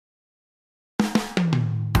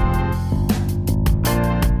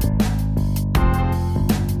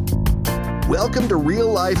Welcome to Real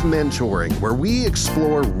Life Mentoring, where we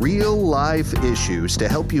explore real life issues to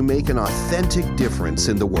help you make an authentic difference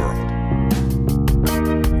in the world.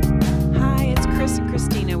 Hi, it's Chris and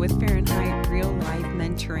Christina with Fahrenheit Real Life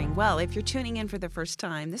Mentoring. Well, if you're tuning in for the first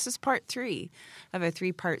time, this is part 3 of a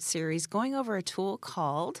 3-part series going over a tool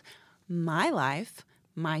called My Life,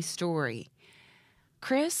 My Story.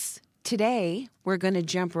 Chris, today we're going to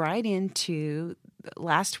jump right into,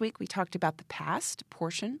 last week we talked about the past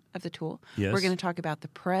portion of the tool. Yes. We're going to talk about the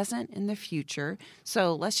present and the future.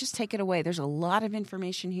 So let's just take it away. There's a lot of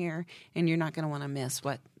information here, and you're not going to want to miss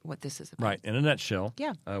what this is about. Right. In a nutshell,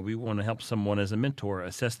 Yeah. We want to help someone as a mentor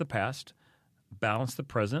assess the past, balance the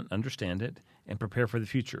present, understand it, and prepare for the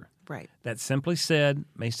future. Right. That simply said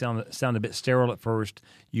may sound a bit sterile at first.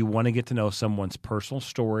 You want to get to know someone's personal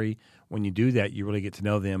story. When you do that, you really get to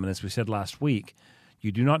know them. And as we said last week,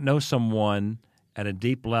 you do not know someone at a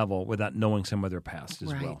deep level without knowing some of their past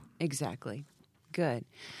as Right. well. Exactly. Good.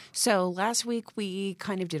 So last week we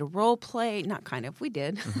kind of did a role play. Not kind of, we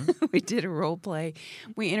did. We did a role play.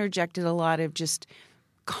 We interjected a lot of just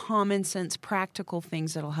common sense, practical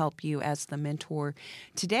things that'll help you as the mentor.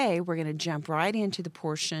 Today we're going to jump right into the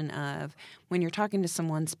portion of when you're talking to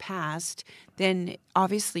someone's past, then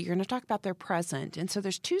obviously you're going to talk about their present. And so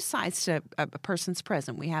there's two sides to a person's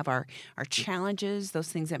present. We have our challenges, those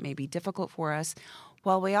things that may be difficult for us,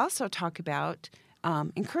 while we also talk about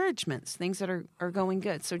encouragements, things that are going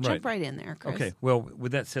good. So jump right in there, Chris. Okay. Well,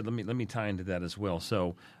 with that said, let me tie into that as well.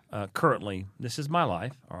 So currently, this is my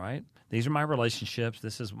life, all right? These are my relationships.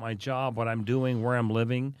 This is my job, what I'm doing, where I'm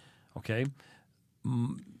living, okay?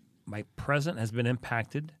 My present has been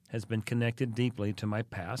impacted, has been connected deeply to my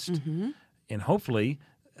past. And hopefully,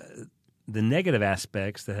 the negative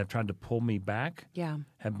aspects that have tried to pull me back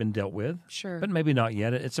have been dealt with. Sure. But maybe not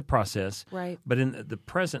yet. It's a process. Right. But in the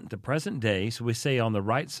present day, so we say on the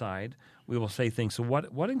right side, we will say things. So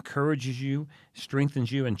what encourages you,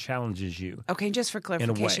 strengthens you, and challenges you? Okay, just for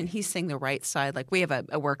clarification, way. he's saying the right side. Like we have a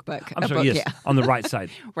workbook. I'm a sorry, book, yes, yeah. on the right side.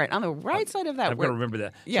 Right, on the right side of that I've got to work. remember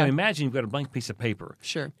that. Yeah. So imagine you've got a blank piece of paper.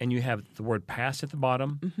 Sure. And you have the word past at the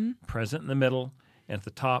bottom, present in the middle, and at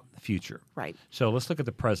the top, future. Right. So let's look at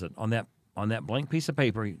the present. On that blank piece of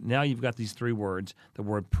paper, now you've got these 3 words, the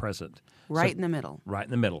word present. Right in the middle. Right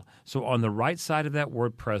in the middle. So on the right side of that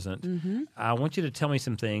word present, I want you to tell me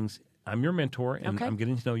some things. I'm your mentor, and Okay. I'm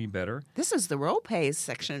getting to know you better This is the role plays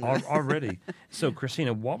section. already. So,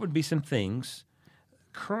 Christina, what would be some things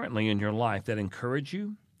currently in your life that encourage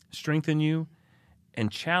you, strengthen you,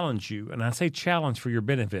 and challenge you? And I say challenge for your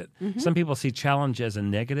benefit. Some people see challenge as a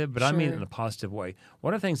negative, but I mean it Sure. in a positive way.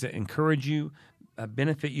 What are things that encourage you,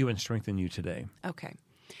 benefit you, and strengthen you today? Okay.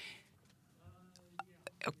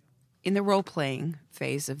 In the role playing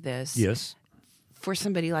phase of this, Yes. for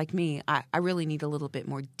somebody like me, I really need a little bit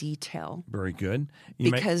more detail Very good.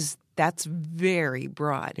 because that's very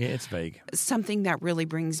broad. Yeah, it's vague. Something that really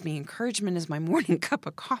brings me encouragement is my morning cup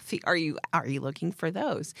of coffee. Are you looking for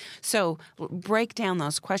those? So break down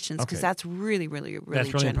those questions because Okay. that's really, really, really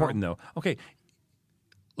That's really general. important, though. Okay,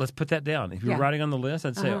 let's put that down. If you're Yeah. writing on the list,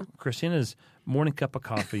 I'd say Christina's morning cup of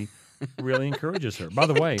coffee really encourages her. By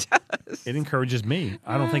the way, it encourages me.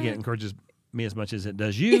 I don't think it encourages me as much as it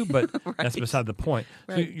does you, but that's beside the point.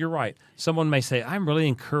 So Right. you're right. Someone may say, I'm really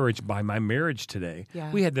encouraged by my marriage today.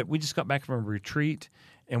 Yeah. We just got back from a retreat,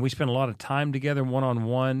 and we spent a lot of time together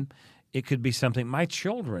one-on-one. It could be something. My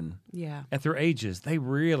children, Yeah. at their ages, they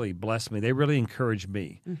really bless me. They really encourage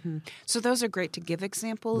me. So those are great to give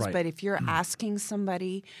examples, Right. but if you're asking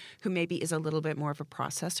somebody who maybe is a little bit more of a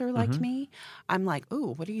processor like me, I'm like,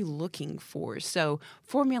 oh, what are you looking for? So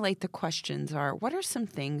formulate the questions are, what are some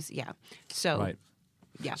things? Yeah. So, Right.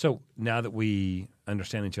 yeah. So now that we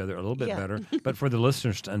understand each other a little bit Yeah. better, but for the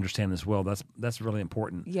listeners to understand as well, that's really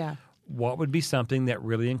important. Yeah. What would be something that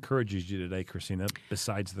really encourages you today, Christina,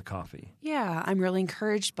 besides the coffee? Yeah, I'm really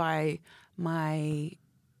encouraged by my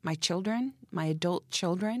children, my adult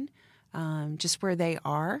children, just where they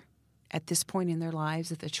are at this point in their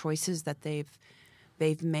lives, at the choices that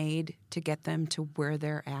they've made to get them to where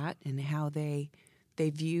they're at, and how they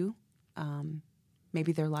view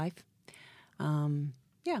maybe their life.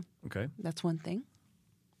 Yeah, Okay. that's one thing.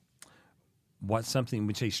 What's something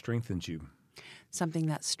which strengthens you? Something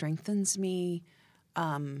that strengthens me,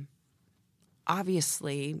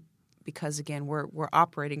 obviously, because again we're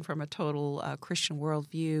operating from a total Christian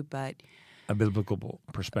worldview, but A biblical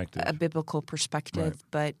perspective. a biblical perspective. Right.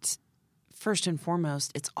 But first and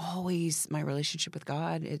foremost, it's always my relationship with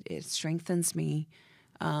God. It strengthens me,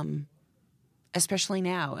 especially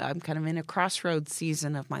now. I'm kind of in a crossroads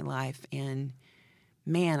season of my life, and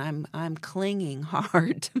man, I'm clinging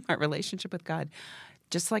hard to my relationship with God.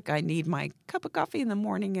 just like I need my cup of coffee in the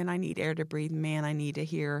morning and I need air to breathe, man, I need to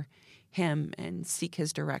hear him and seek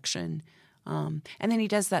his direction. And then he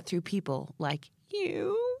does that through people like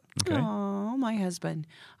you. Okay. Oh, my husband.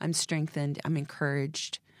 I'm strengthened. I'm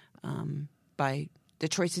encouraged by the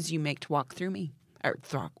choices you make to walk through me. Or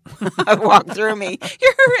walk through me.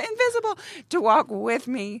 You're invisible. To walk with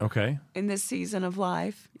me Okay. in this season of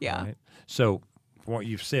life. Yeah. All right. So, from what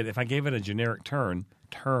you've said, if I gave it a generic term,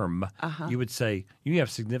 you would say you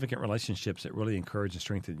have significant relationships that really encourage and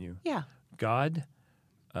strengthen you. Yeah. God,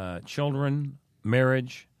 children,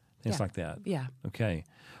 marriage, things Yeah. like that. Yeah. Okay.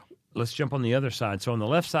 Let's jump on the other side. So on the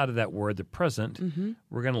left side of that word, the present,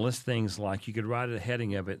 we're going to list things like, you could write a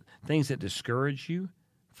heading of it, things that discourage you,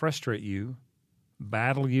 frustrate you,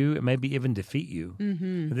 battle you, and maybe even defeat you.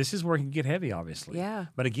 This is where it can get heavy, obviously. Yeah.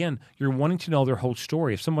 But again, you're wanting to know their whole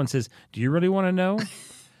story. If someone says, do you really want to know?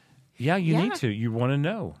 Yeah, you need to. You want to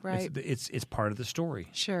know. Right. It's part of the story.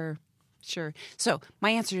 Sure. So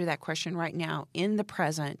my answer to that question right now, in the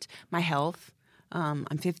present, my health, I'm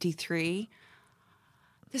 53.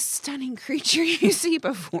 This stunning creature you see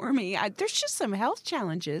before me, there's just some health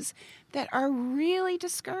challenges that are really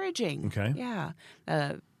discouraging. Okay. Yeah.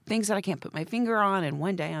 Things that I can't put my finger on, and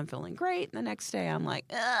one day I'm feeling great, and the next day I'm like,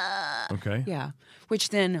 ugh. Okay. Yeah. Which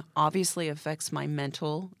then obviously affects my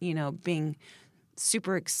mental, being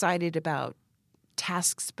super excited about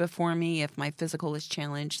tasks before me. If my physical is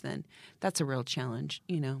challenged, then that's a real challenge,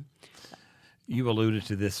 You alluded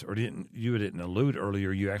to this, or you didn't allude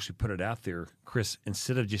earlier. You actually put it out there, Chris.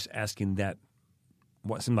 Instead of just asking that,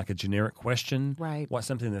 what seemed like a generic question, Right. What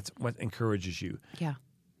encourages you? Yeah.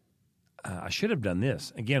 I should have done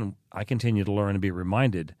this. Again, I continue to learn and be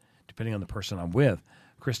reminded, depending on the person I'm with,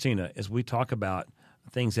 Christina, as we talk about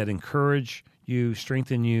things that encourage you,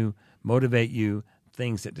 strengthen you, motivate you,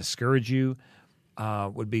 things that discourage you,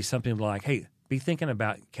 would be something like, hey, be thinking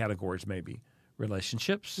about categories maybe.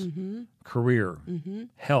 Relationships, career,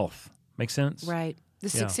 health. Make sense? Right. The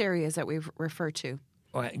 6 areas that we refer to.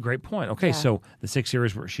 Oh, great point. Okay, so the 6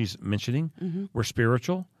 areas where she's mentioning, we're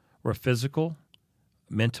spiritual, we're physical,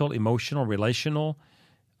 mental, emotional, relational,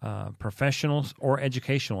 professional, or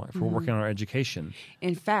educational, if we're working on our education.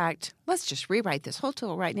 In fact, let's just rewrite this whole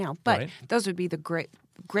tool right now. But those would be the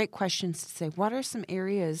great questions to say, what are some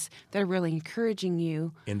areas that are really encouraging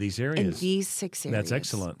you In these areas. in these 6 areas? That's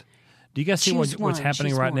excellent. Do you guys see Choose what's one,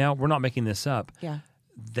 happening choose right one. now? We're not making this up. Yeah.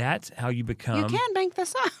 That's how you become. You can make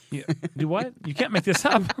this up. Do what? You can't make this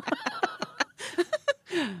up.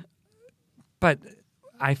 But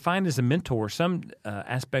I find as a mentor, some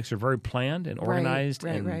aspects are very planned and organized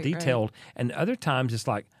and detailed. And other times it's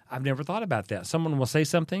like, I've never thought about that. Someone will say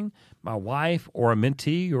something, my wife or a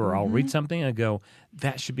mentee, or I'll read something and I go,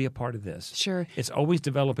 that should be a part of this. Sure. It's always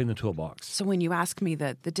developing the toolbox. So when you ask me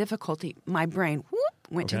the difficulty, my brain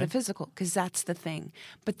went to the physical, because that's the thing.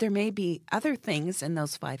 But there may be other things in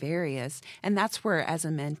those 5 areas, and that's where, as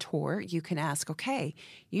a mentor, you can ask, okay,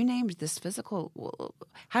 you named this physical. Well,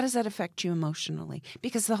 how does that affect you emotionally?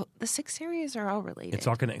 Because the 6 areas are all related. It's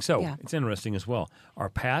all connected. So it's interesting as well. Our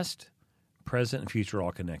past, present, and future are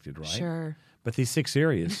all connected, right? Sure. But these 6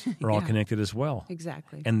 areas are all connected as well.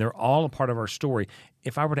 Exactly. And they're all a part of our story.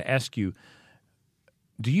 If I were to ask you,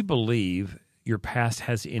 do you believe your past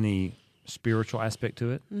has any spiritual aspect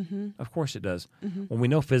to it? Mm-hmm. Of course it does. Mm-hmm. Well, we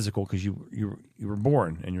know physical because you were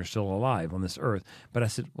born and you're still alive on this earth. But I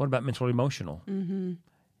said, what about mental, emotional? Mm-hmm.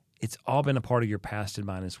 It's all been a part of your past and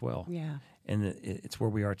mine as well. Yeah. And it's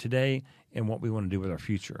where we are today and what we want to do with our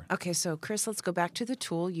future. Okay, so Chris, let's go back to the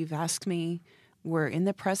tool. You've asked me, we're in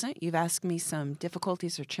the present. You've asked me some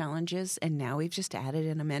difficulties or challenges, and now we've just added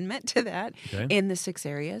an amendment to that in the 6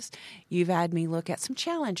 areas. You've had me look at some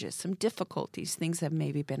challenges, some difficulties, things that have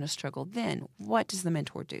maybe been a struggle. Then what does the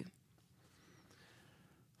mentor do?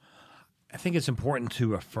 I think it's important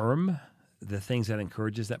to affirm the things that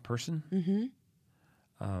encourages that person,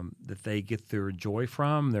 that they get their joy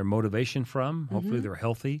from, their motivation from. Hopefully, they're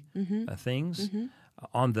healthy things.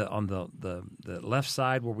 On the left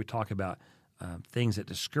side, where we talk about things that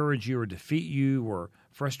discourage you or defeat you or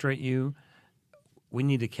frustrate you, we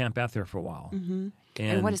need to camp out there for a while. Mm-hmm.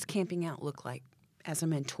 And what does camping out look like as a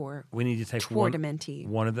mentor? We need to take toward a mentee.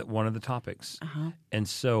 one of the topics. And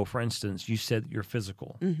so, for instance, you said you're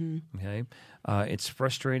physical. Mm-hmm. Okay, it's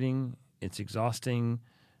frustrating. It's exhausting.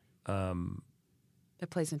 It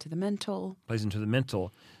plays into the mental.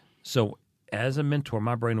 So, as a mentor,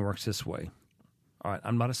 my brain works this way. All right,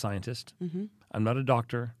 I'm not a scientist. Mm-hmm. I'm not a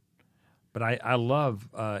doctor. But I love,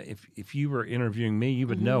 if you were interviewing me, you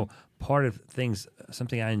would know part of things,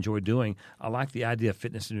 something I enjoy doing. I like the idea of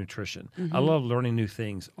fitness and nutrition. I love learning new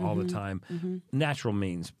things all the time. Natural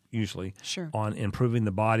means, usually, Sure. on improving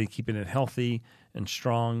the body, keeping it healthy and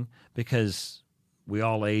strong, because we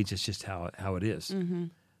all age. It's just how it is.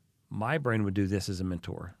 My brain would do this as a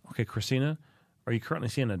mentor. Okay, Christina, are you currently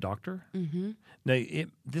seeing a doctor? Now,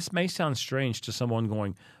 this may sound strange to someone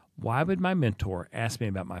going, why would my mentor ask me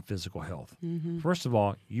about my physical health? First of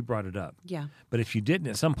all, you brought it up. Yeah. But if you didn't,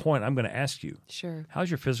 at some point, I'm going to ask you, Sure.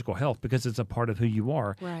 how's your physical health? Because it's a part of who you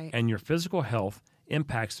are. Right. And your physical health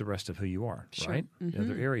impacts the rest of who you are, Sure. right? The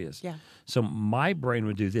other areas. Yeah. So my brain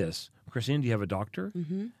would do this. Christine, do you have a doctor?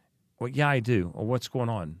 Well, yeah, I do. Well, what's going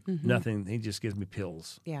on? Nothing. He just gives me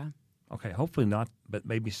pills. Yeah. Okay, hopefully not, but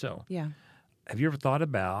maybe so. Yeah. Have you ever thought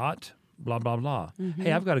about blah, blah, blah?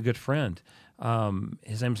 Hey, I've got a good friend.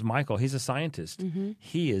 His name's Michael. He's a scientist.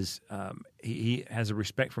 He is. He has a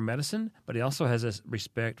respect for medicine, but he also has a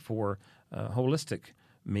respect for holistic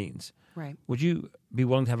means. Right. Would you be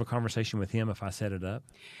willing to have a conversation with him if I set it up?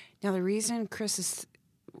 Now, the reason Chris is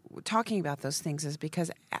talking about those things is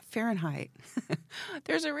because at Fahrenheit,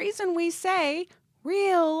 there's a reason we say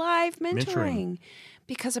real life mentoring.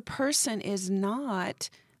 Because a person is not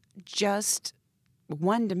just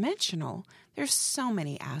one-dimensional. There's so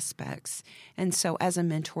many aspects. And so as a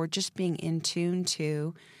mentor, just being in tune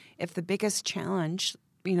to, if the biggest challenge,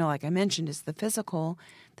 like I mentioned, is the physical,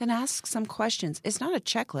 then ask some questions. It's not a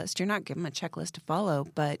checklist. You're not giving them a checklist to follow,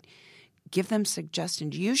 but give them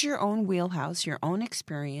suggestions. Use your own wheelhouse, your own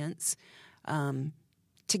experience,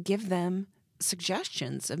 to give them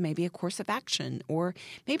suggestions of maybe a course of action. Or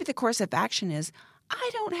maybe the course of action is, I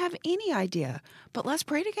don't have any idea, but let's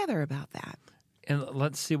pray together about that. And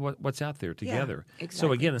let's see what's out there together. Yeah, exactly.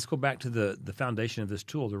 So again, let's go back to the foundation of this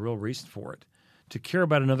tool, the real reason for it. To care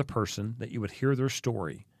about another person, that you would hear their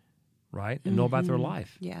story, right? And know about their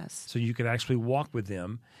life. Yes. So you could actually walk with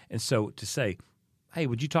them. And so to say, hey,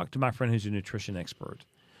 would you talk to my friend who's a nutrition expert?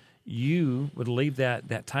 You would leave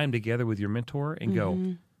that time together with your mentor and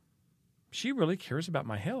go, she really cares about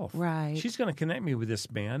my health. Right. She's going to connect me with this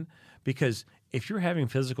man, because if you're having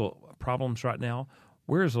physical problems right now,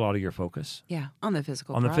 where's a lot of your focus? Yeah, on the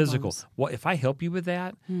physical On the problems. physical. Well, if I help you with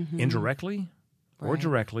that indirectly or Right.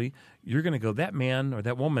 directly, you're going to go, that man or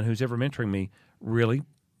that woman who's ever mentoring me really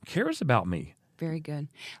cares about me. Very good.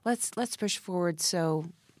 Let's push forward. So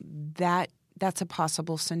that's a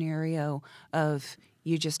possible scenario of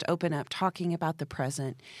you just open up talking about the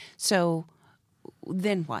present. So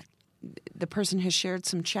then what? The person has shared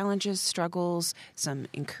some challenges, struggles, some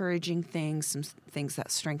encouraging things, some things that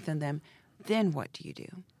strengthen them. Then what do you do?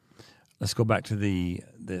 Let's go back to the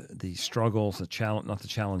struggles, not the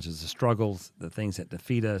challenges, the struggles, the things that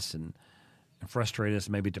defeat us and frustrate us,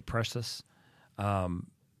 maybe depress us.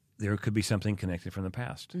 There could be something connected from the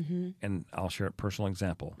past. And I'll share a personal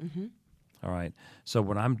example. All right. So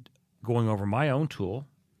when I'm going over my own tool,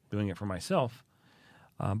 doing it for myself,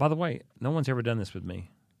 by the way, no one's ever done this with me.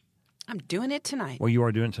 I'm doing it tonight. Well, you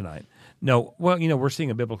are doing it tonight. No, well, we're seeing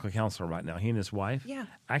a biblical counselor right now. He and his wife. Yeah.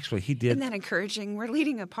 Actually, he did. Isn't that encouraging? We're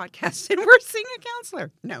leading a podcast and we're seeing a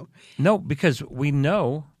counselor. No, because we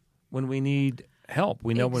know when we need help.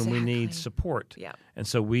 We know when we need Exactly. support. Yeah. And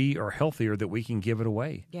so we are healthier that we can give it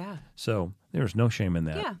away. Yeah. So there's no shame in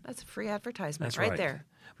that. Yeah, that's a free advertisement That's right right. there.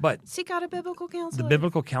 But Seek out a biblical counselor. the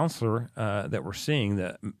biblical counselor that we're seeing,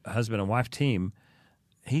 the husband and wife team,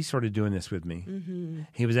 he started doing this with me.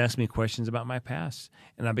 He was asking me questions about my past,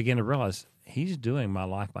 and I began to realize he's doing my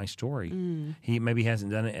life, my story. He maybe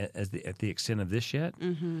hasn't done it at the extent of this yet,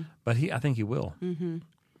 but I think he will.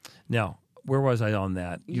 Now, where was I on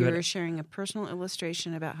that? You're sharing a personal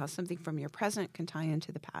illustration about how something from your present can tie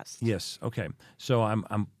into the past. Yes. Okay. So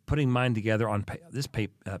I'm putting mine together on this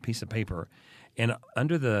piece of paper, and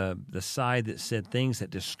under the side that said things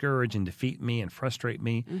that discourage and defeat me and frustrate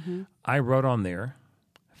me, I wrote on there,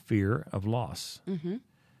 fear of loss.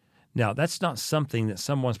 Now, that's not something that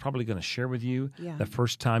someone's probably going to share with you the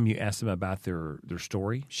first time you ask them about their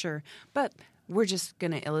story. Sure. But we're just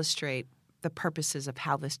going to illustrate the purposes of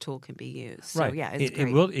how this tool can be used. So, Right. yeah, it's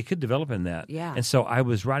great. It could develop in that. Yeah. And so I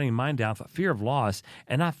was writing mine down, fear of loss,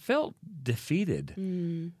 and I felt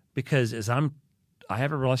defeated because I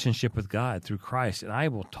have a relationship with God through Christ, and I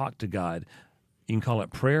will talk to God. You can call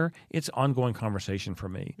it prayer. It's ongoing conversation for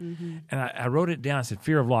me. And I wrote it down. I said,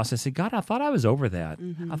 fear of loss. I said, God, I thought I was over that.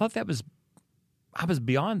 I thought I was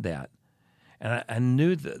beyond that. And I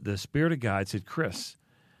knew the Spirit of God said, Chris,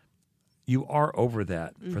 you are over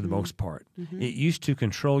that for the most part. It used to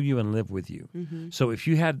control you and live with you. So if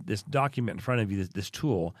you had this document in front of you, this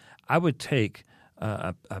tool, I would take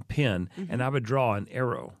a pen and I would draw an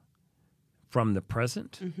arrow from the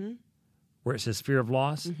present where it says fear of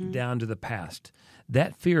loss, down to the past.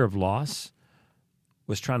 That fear of loss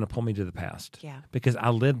was trying to pull me to the past. Yeah. Because I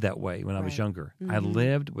lived that way when I was Right. younger. I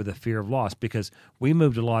lived with a fear of loss because we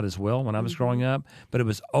moved a lot as well when I was growing up, but it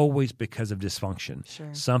was always because of dysfunction.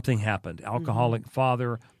 Sure. Something happened. Alcoholic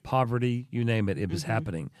father, poverty, you name it, it was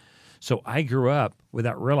happening. So I grew up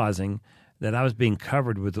without realizing that I was being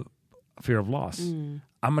covered with the fear of loss.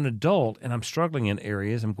 I'm an adult and I'm struggling in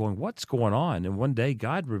areas. I'm going, what's going on? And one day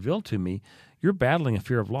God revealed to me, you're battling a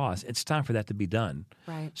fear of loss. It's time for that to be done.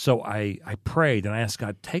 Right. So I prayed and I asked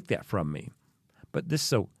God, take that from me. But this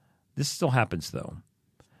still happens though.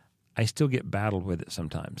 I still get battled with it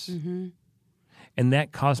sometimes. And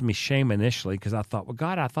that caused me shame initially because I thought, well,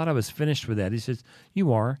 God, I thought I was finished with that. He says,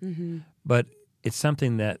 you are. But it's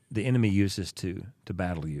something that the enemy uses to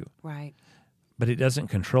battle you. Right. But it doesn't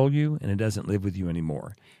control you and it doesn't live with you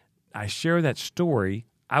anymore. I share that story.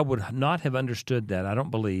 I would not have understood that, I don't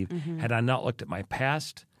believe, had I not looked at my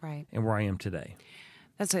past Right. and where I am today.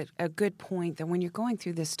 That's a good point, that when you're going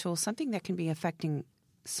through this tool, something that can be affecting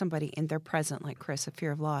somebody in their present, like Chris, a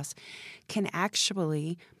fear of loss, can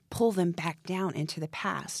actually pull them back down into the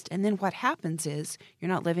past. And then what happens is you're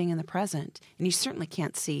not living in the present, and you certainly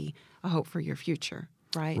can't see a hope for your future.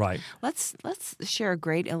 Right. Right. Let's share a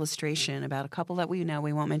great illustration about a couple that we know.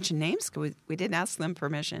 We won't mention names because we didn't ask them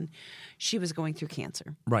permission. She was going through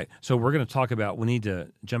cancer. Right. So we're going to talk about, we need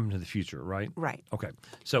to jump into the future, right? Right. Okay.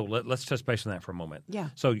 So let's touch base on that for a moment. Yeah.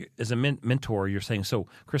 So as a mentor, you're saying, so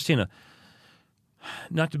Christina,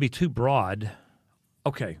 not to be too broad,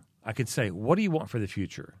 okay, I could say, what do you want for the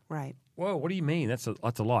future? Right. Whoa, what do you mean? That's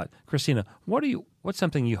a lot. Christina, what's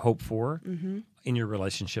something you hope for in your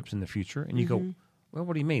relationships in the future? And you go, well,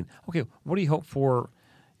 what do you mean? Okay, what do you hope for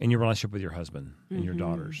in your relationship with your husband and your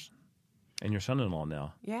daughters and your son-in-law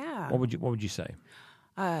now? Yeah. What would you say?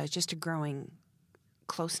 Just a growing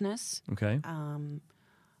closeness. Okay.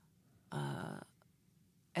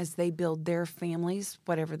 As they build their families,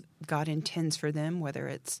 whatever God intends for them, whether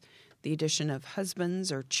it's the addition of husbands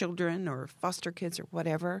or children or foster kids or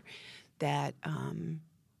whatever, that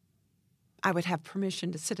I would have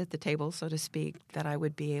permission to sit at the table, so to speak, that I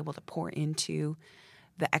would be able to pour into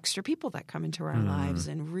the extra people that come into our lives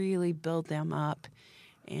and really build them up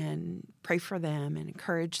and pray for them and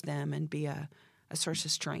encourage them and be a source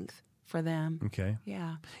of strength for them. Okay.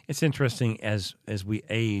 Yeah. It's interesting as we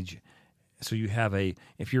age. So you have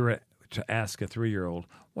if you were to ask a 3-year-old,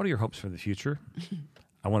 what are your hopes for the future?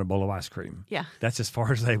 I want a bowl of ice cream. Yeah. That's as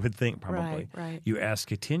far as they would think, probably. Right. You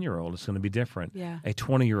ask a 10-year-old, it's going to be different. Yeah. A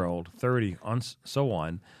 20-year-old, 30, so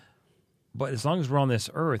on. But as long as we're on this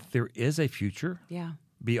earth, there is a future Yeah.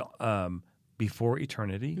 before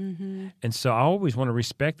eternity. And so I always want to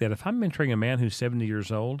respect that. If I'm mentoring a man who's 70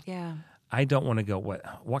 years old, Yeah. I don't want to go,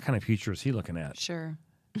 what kind of future is he looking at? Sure.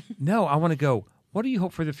 No, I want to go, what do you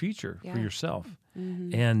hope for the future for Yeah. yourself?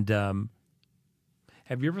 And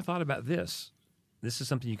have you ever thought about this? This is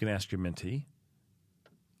something you can ask your mentee.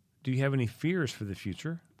 Do you have any fears for the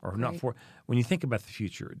future? Or not Right. for, when you think about the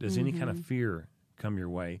future, does any kind of fear come your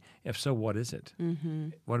way? If so, what is it?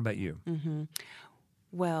 What about you?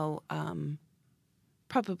 Well,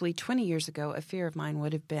 probably 20 years ago, a fear of mine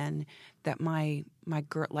would have been that my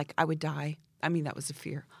girl, like I would die. I mean, that was a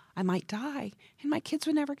fear. I might die, and my kids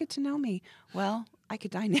would never get to know me. Well, I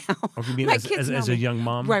could die now. Oh, you mean My as kids know a me. young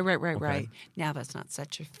mom? Right. Okay. Now that's not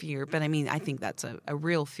such a fear, but I mean, I think that's a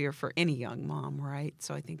real fear for any young mom, right?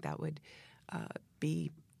 So I think that would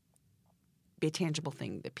be a tangible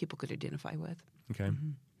thing that people could identify with. Okay.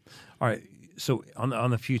 All right. So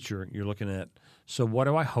on the future, you're looking at, so what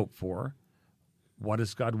do I hope for? What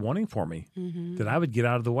is God wanting for me? That I would get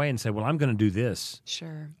out of the way and say, well, I'm going to do this.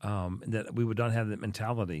 Sure. That we would not have that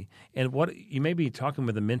mentality. And what you may be talking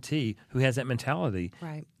with a mentee who has that mentality.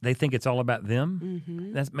 Right. They think it's all about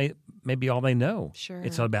them. That's maybe all they know. Sure.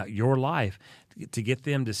 It's all about your life. To get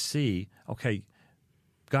them to see, okay,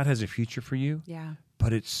 God has a future for you. Yeah.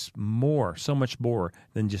 But it's more, so much more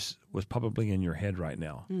than just was probably in your head right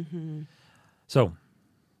now. So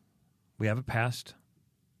we have a past.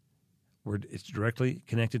 It's directly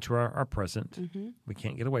connected to our present. We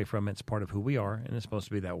can't get away from it. It's part of who we are, and it's supposed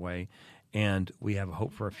to be that way. And we have a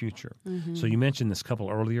hope for a future. So you mentioned this couple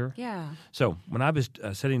earlier. Yeah. So when I was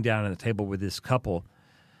sitting down at the table with this couple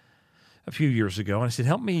a few years ago, and I said,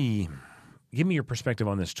 give me your perspective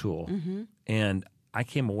on this tool. And I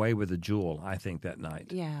came away with a jewel, I think, that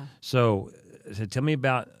night. Yeah. So I said, tell me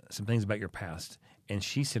about some things about your past. And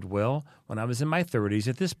she said, well, when I was in my 30s,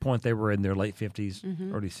 at this point they were in their late 50s,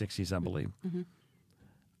 early 60s, I believe,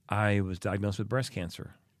 I was diagnosed with breast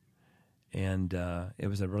cancer. And it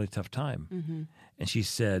was a really tough time. And she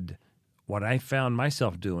said, what I found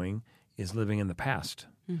myself doing is living in the past.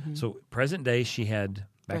 So present day, she had back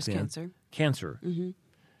Breast then cancer. cancer.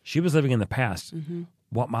 She was living in the past.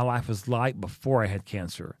 What my life was like before I had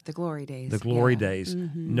cancer. The glory days. The glory days.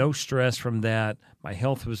 No stress from that. My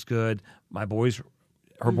health was good. My boys,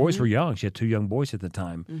 her boys were young. She had 2 young boys at the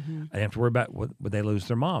time. I didn't have to worry about would they lose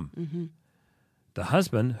their mom. The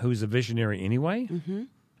husband, who's a visionary anyway,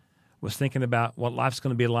 was thinking about what life's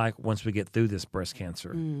going to be like once we get through this breast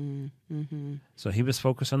cancer. So he was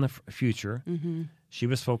focused on the future. She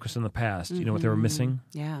was focused on the past. You know what they were missing?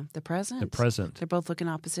 Yeah, the present. The present. They're both looking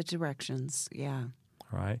opposite directions. Yeah.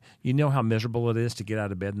 Right? You know how miserable it is to get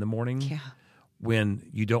out of bed in the morning Yeah. when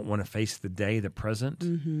you don't want to face the day, the present,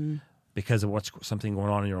 because of what's something going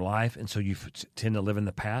on in your life, and so you tend to live in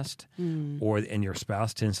the past, and your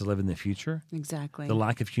spouse tends to live in the future. Exactly. The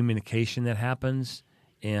lack of communication that happens,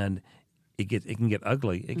 and it can get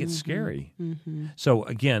ugly. It gets scary. So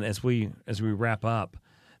again, as we wrap up,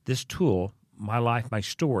 this tool, My Life, My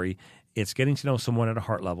Story, it's getting to know someone at a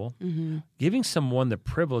heart level, giving someone the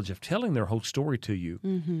privilege of telling their whole story to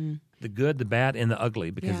you, the good, the bad, and the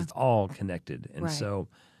ugly, because it's all connected. And Right. so,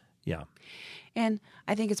 yeah. And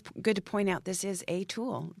I think it's good to point out this is a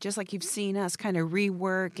tool, just like you've seen us kind of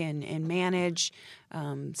rework and manage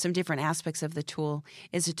some different aspects of the tool,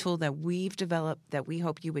 is a tool that we've developed that we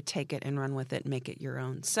hope you would take it and run with it and make it your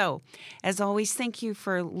own. So, as always, thank you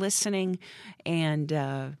for listening, and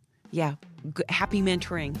happy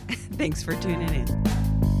mentoring. Thanks for tuning in.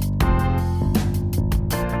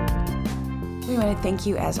 We want to thank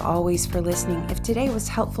you, as always, for listening. If today was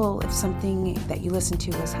helpful, if something that you listened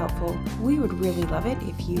to was helpful, we would really love it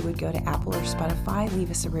if you would go to Apple or Spotify, leave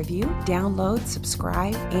us a review, download,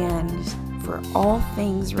 subscribe, and for all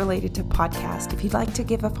things related to podcast, if you'd like to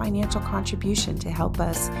give a financial contribution to help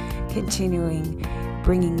us continuing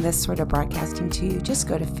bringing this sort of broadcasting to you, just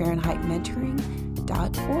go to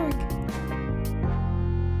FahrenheitMentoring.org.